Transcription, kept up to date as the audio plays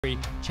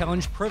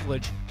challenge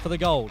privilege for the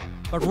gold.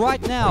 But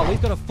right now,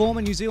 we've got a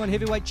former New Zealand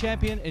heavyweight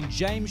champion in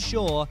James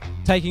Shaw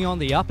taking on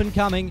the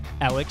up-and-coming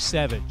Alex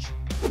Savage.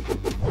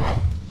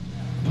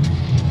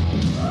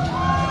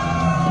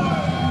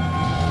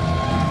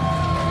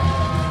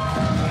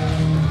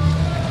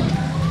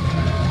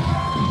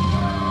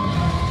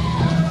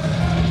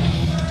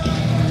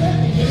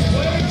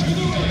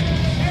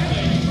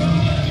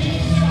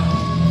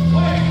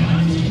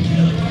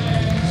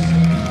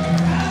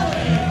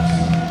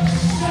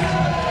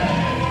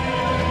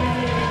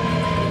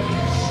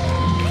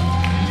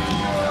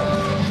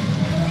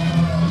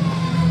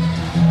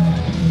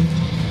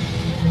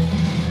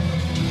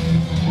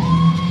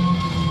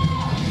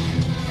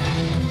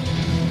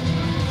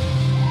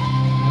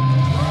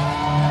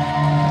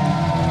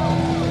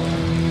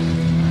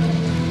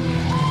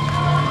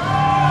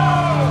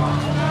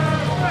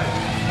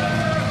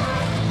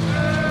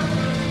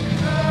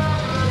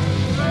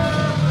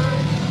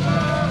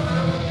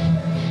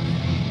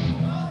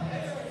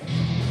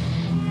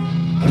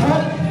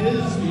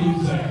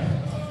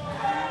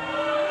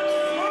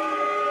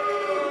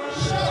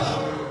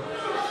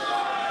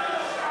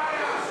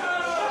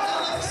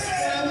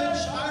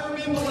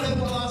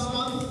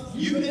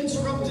 You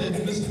interrupted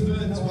Mr.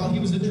 Burns while he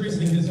was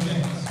addressing his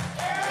fans.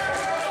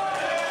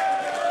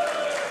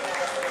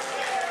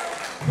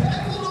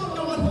 That will not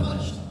go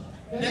unpunished.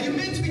 Now, you're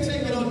meant to be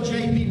taking on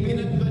JP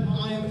Bennett, but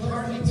I am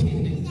currently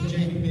tending to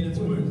JP Bennett's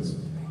wounds.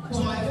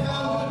 So I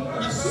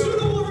found a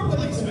suitable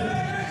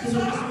replacement to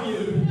wrestle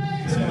you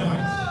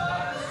tonight.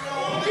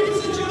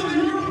 Ladies and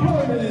gentlemen, your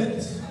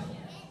opponent,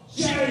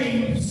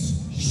 James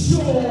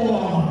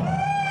Shaw.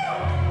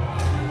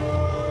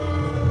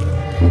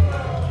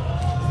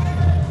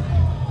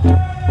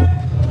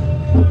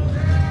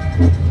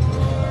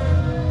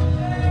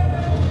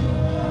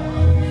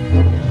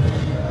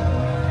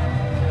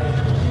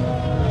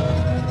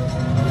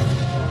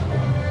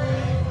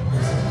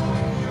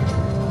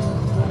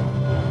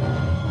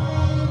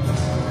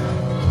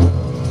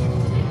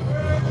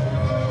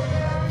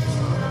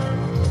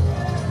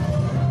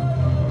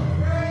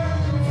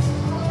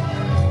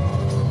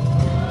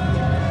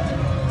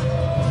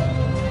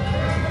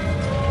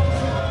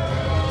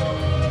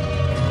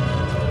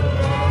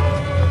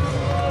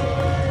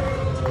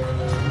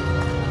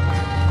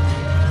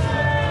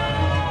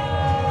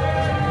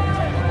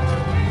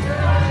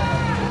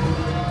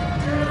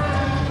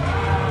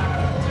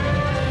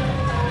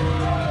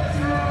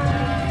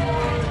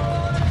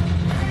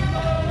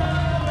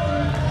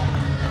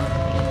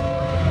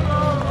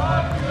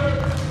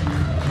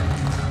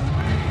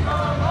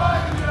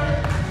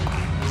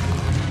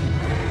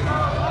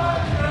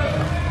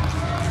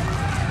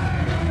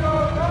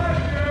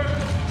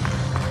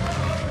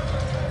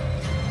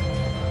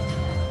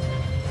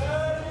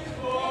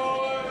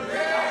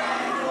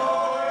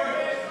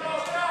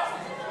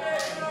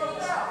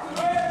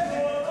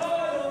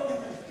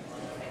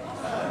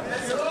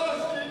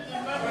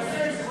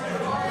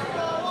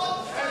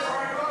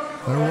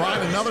 All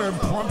right, another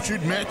impromptu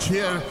match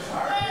here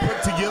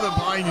put together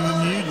by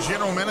the new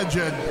general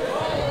manager,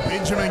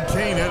 Benjamin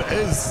Keane. It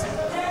is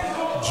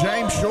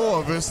James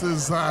Shaw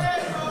versus the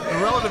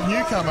relative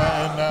newcomer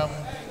and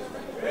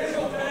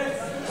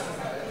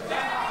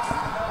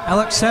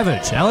Alex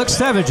Savage. Alex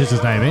Savage is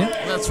his name, Ian.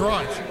 That's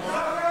right.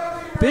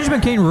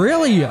 Benjamin Keane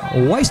really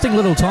wasting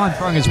little time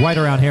throwing his weight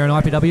around here in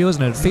IPW,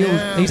 isn't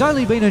it? He's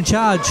only been in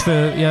charge for,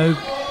 a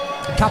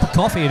cup of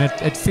coffee, and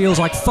it feels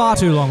like far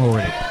too long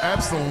already.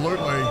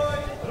 Absolutely.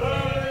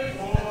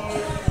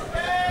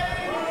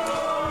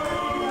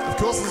 Of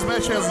course, this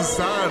match hasn't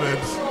started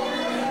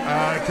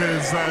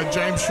because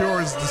James Shaw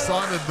has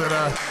decided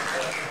that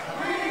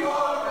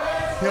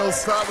he'll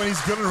start when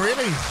he's good and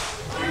ready.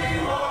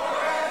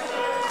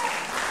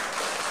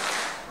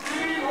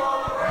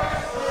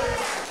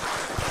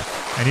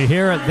 And you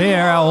hear it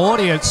there, our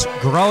audience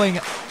growing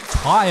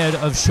tired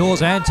of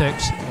Shaw's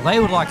antics. They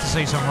would like to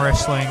see some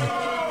wrestling.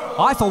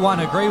 I, for one,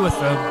 agree with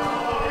them.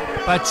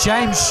 But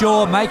James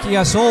Shaw making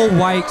us all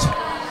wait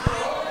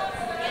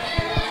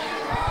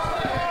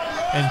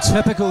in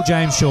typical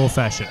James Shaw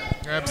fashion.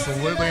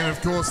 Absolutely, and of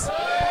course,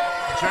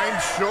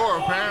 James Shaw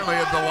apparently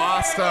at the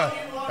last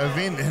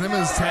event, him and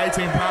his tag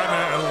team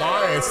partner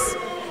Elias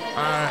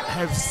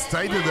have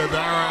stated that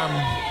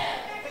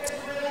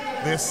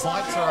their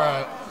sights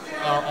are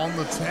on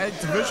the tag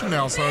division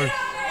now. So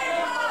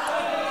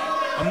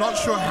I'm not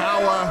sure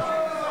how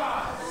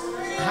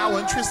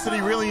interested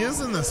he really is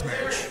in this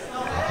match.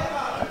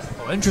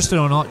 Well, interested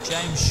or not,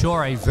 James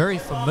Shaw, a very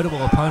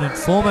formidable opponent,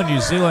 former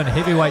New Zealand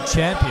heavyweight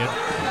champion.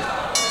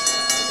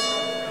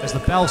 As the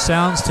bell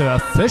sounds to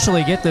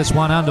officially get this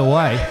one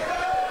underway.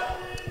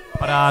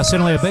 But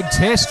certainly a big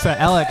test for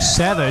Alex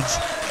Savage.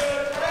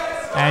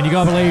 And you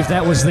got to believe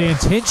that was the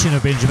intention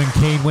of Benjamin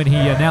Keane when he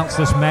announced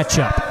this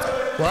matchup.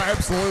 Well,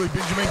 absolutely.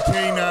 Benjamin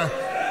Keane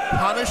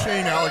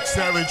punishing Alex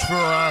Savage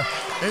for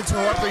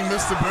interrupting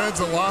Mr. Burns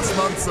at last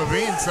month's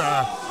event.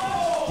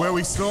 where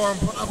we saw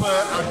him put up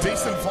a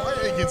decent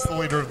fight against the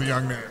leader of the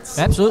Young Nats.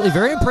 Absolutely,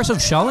 very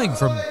impressive showing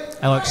from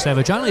Alex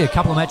Savage. Only a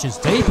couple of matches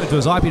deep into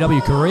his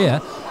IPW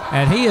career,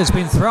 and he has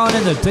been thrown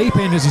in the deep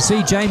end. As you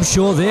see, James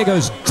Shaw there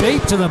goes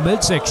deep to the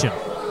midsection.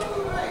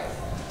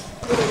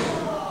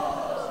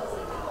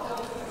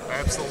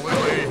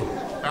 Absolutely.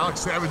 Alex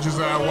Savage is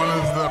one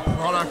of the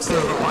products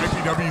of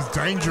IPW's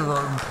Danger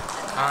Room.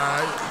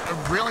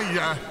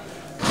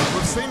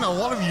 We've seen a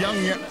lot of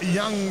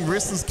young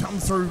wrestlers come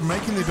through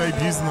making their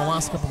debuts in the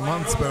last couple of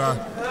months, but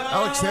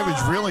Alex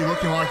Savage really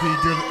looking like he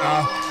could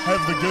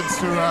have the goods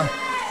to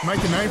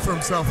make a name for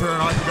himself here in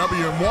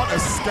IPW. And what a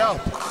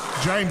scalp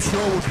James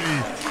Shaw would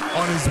be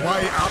on his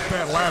way up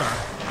that ladder.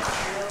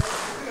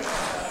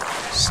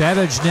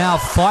 Savage now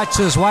fights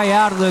his way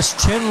out of this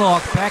chin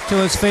lock, back to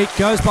his feet,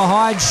 goes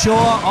behind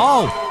Shaw.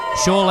 Oh,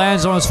 Shaw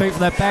lands on his feet for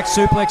that back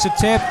suplex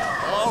attempt.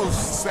 Oh,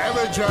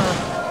 Savage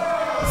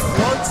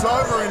floats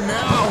over and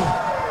now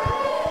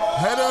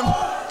hit him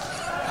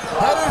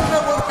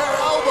with that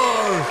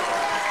elbow.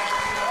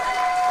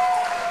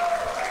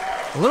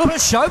 A little bit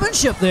of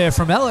showmanship there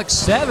from Alex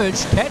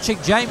Savage, catching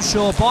James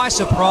Shaw by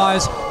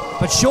surprise,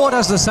 but Shaw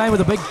does the same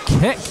with a big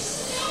kick.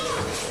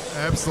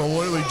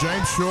 Absolutely,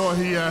 James Shaw,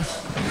 he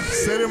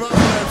set him up with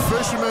that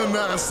fisherman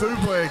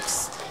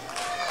suplex.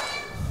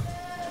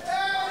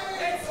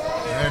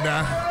 And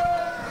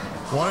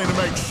wanting to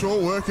make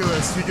short work of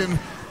this.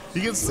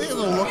 You can see the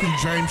look in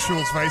James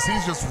Shaw's face.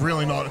 He's just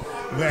really not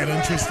that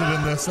interested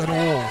in this at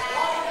all.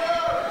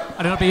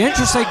 And it'll be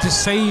interesting to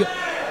see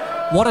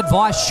what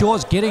advice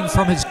Shaw's getting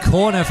from his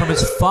corner, from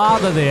his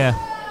father there.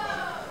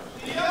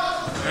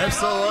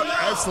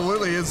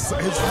 Absolutely. His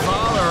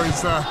father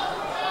is,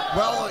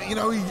 well, you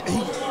know, he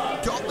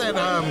got that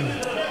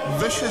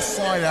vicious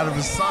side out of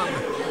his son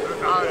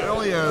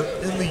earlier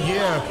in the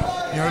year,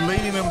 you know,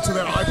 leading him to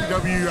that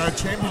IPW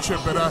championship.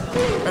 But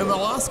in the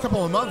last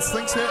couple of months,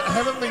 things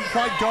haven't been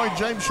quite going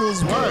James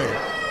Shaw's way.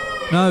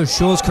 No,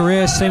 Shaw's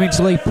career seeming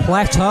to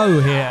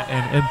plateau here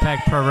in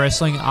Impact Pro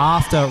Wrestling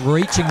after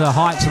reaching the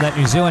heights of that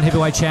New Zealand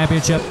Heavyweight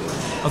Championship.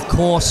 Of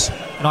course,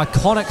 an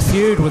iconic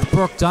feud with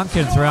Brooke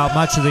Duncan throughout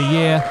much of the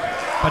year.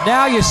 But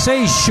now you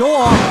see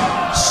Shaw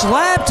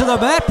slammed to the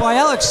mat by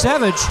Alex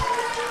Savage.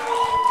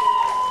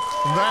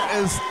 That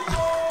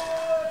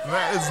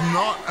is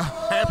not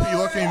happy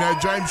looking at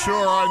James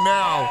Shaw right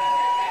now.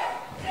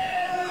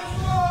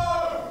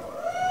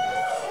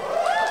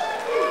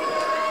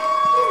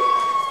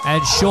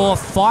 And Shaw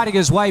fighting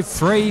his way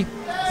free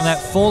from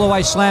that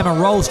fall-away slam and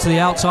rolls to the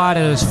outside,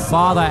 and his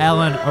father,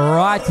 Alan,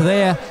 right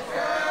there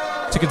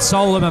to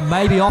console him and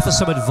maybe offer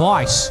some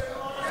advice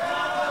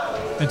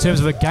in terms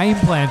of a game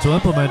plan to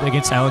implement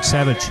against Alex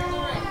Savage.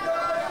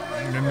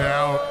 And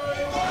now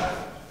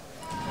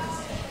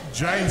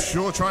James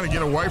Shaw trying to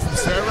get away from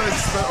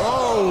Savage, but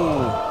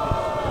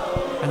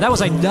oh! And that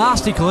was a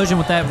nasty collision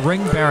with that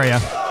ring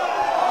barrier.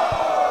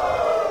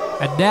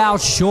 And now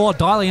Shaw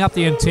dialing up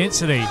the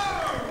intensity.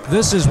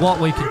 This is what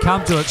we can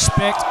come to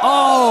expect.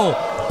 Oh!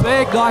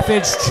 Big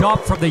knife-edge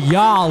chop from the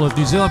Jarl of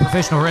New Zealand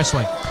Professional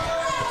Wrestling.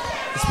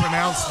 It's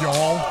pronounced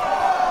Jarl.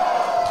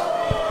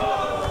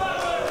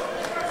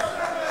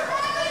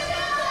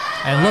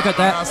 And look at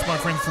that. I asked my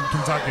friends from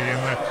Kentucky,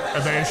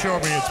 and they assure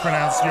me it's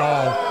pronounced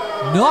Jarl.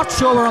 Not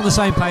sure we're on the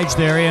same page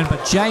there, Ian,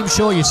 but James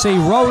Shaw, you see,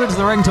 rolled into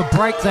the ring to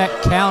break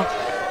that count.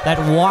 That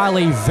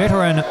wily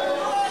veteran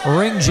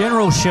ring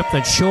generalship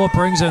that Shaw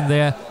brings in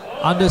there,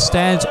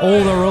 understands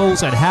all the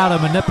rules and how to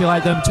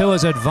manipulate them to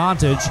his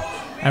advantage.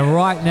 And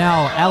right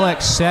now,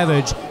 Alex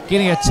Savage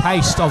getting a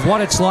taste of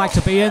what it's like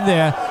to be in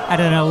there at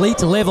an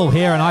elite level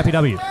here in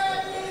IPW.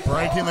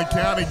 Breaking the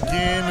count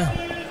again.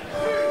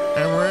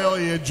 And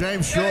really,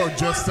 James Shaw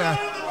just,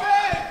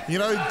 you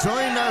know,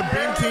 doing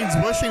Ben King's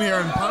wishing here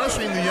and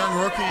punishing the young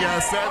rookie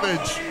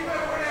Savage.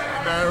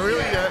 And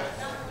really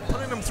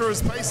putting him through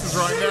his paces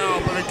right now,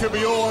 but it could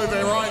be all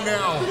over right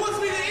now.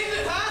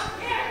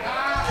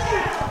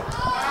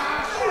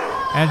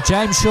 And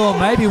James Shaw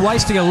maybe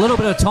wasting a little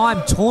bit of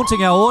time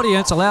taunting our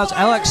audience, allows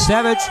Alex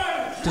Savage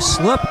to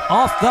slip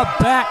off the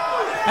back.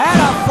 And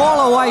a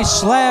fall-away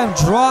slam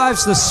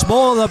drives the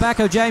small of the back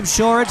of James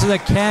Shaw into the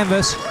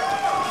canvas.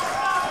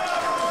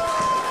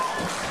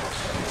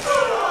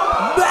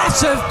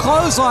 Massive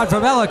clothesline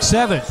from Alex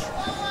Savage.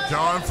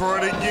 Going for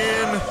it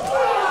again.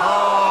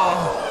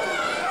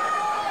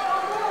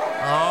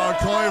 Oh,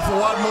 calling for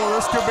one more.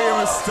 This could be a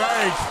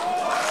mistake.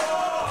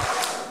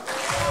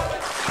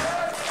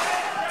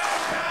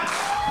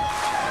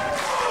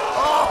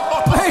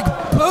 Big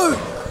boot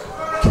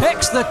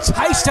kicks the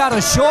taste out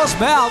of Shaw's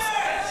mouth.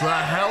 It's a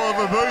hell of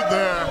a boot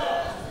there.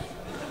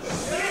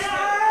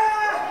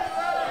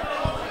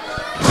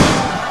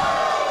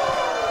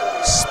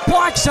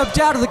 Spikes him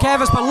down to the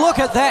canvas, but look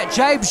at that.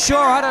 James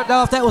Shaw, I don't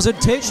know if that was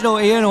intentional,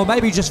 Ian, or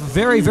maybe just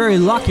very, very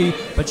lucky,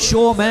 but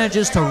Shaw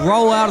manages to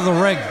roll out of the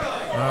ring.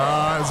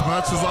 As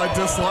much as I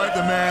dislike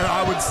the man,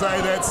 I would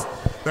say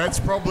that's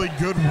probably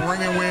good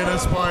ring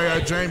awareness by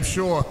James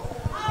Shaw.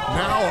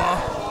 Now,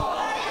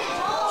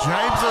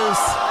 James is...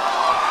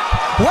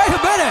 Wait a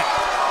minute!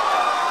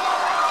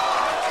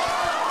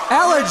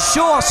 Alan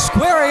Shaw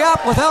squaring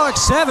up with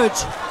Alex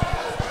Savage.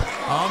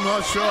 I'm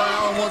not sure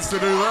Alan wants to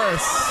do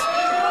this.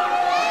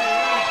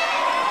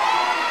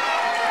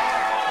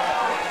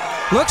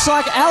 Looks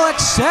like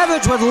Alex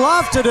Savage would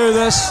love to do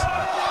this.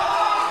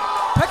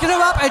 Picking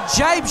him up, and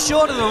James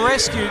Shaw to the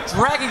rescue,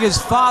 dragging his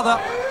father.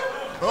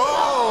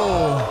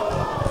 Oh!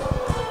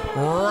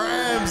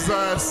 Rams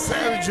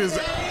Savage's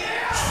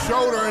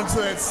shoulder into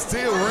that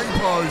steel ring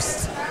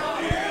post.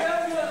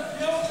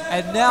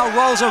 And now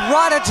rolls him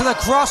right into the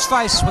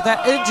crossface with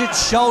that injured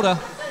shoulder.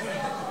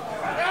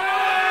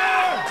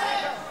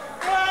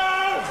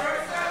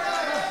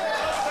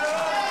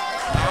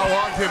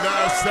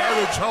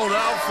 Savage hold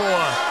out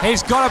for.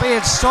 He's got to be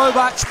in so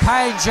much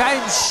pain.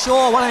 James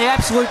Shaw, one of the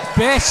absolute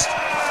best.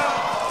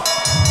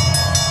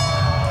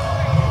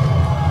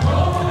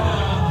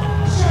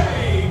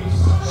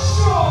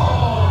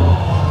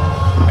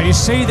 And you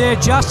see there,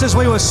 just as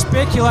we were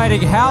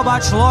speculating how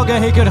much longer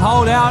he could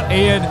hold out,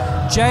 Ian,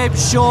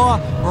 James Shaw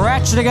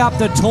ratcheting up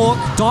the torque,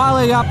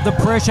 dialing up the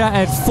pressure,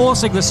 and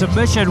forcing the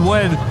submission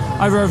win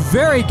over a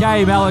very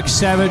game Alex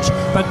Savage,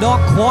 but not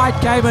quite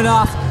game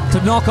enough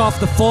to knock off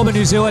the former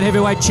New Zealand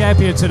heavyweight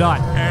champion tonight.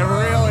 And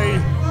really,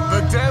 the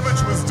damage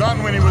was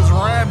done when he was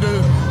rammed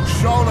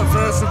shoulder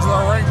first into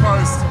the ring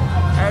post.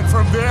 And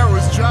from there, it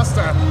was just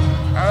a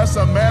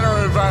matter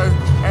of,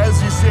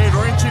 as you said,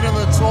 wrenching in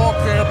the torque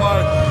there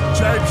by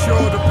James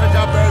Shaw to pick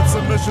up that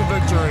submission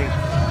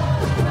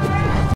victory.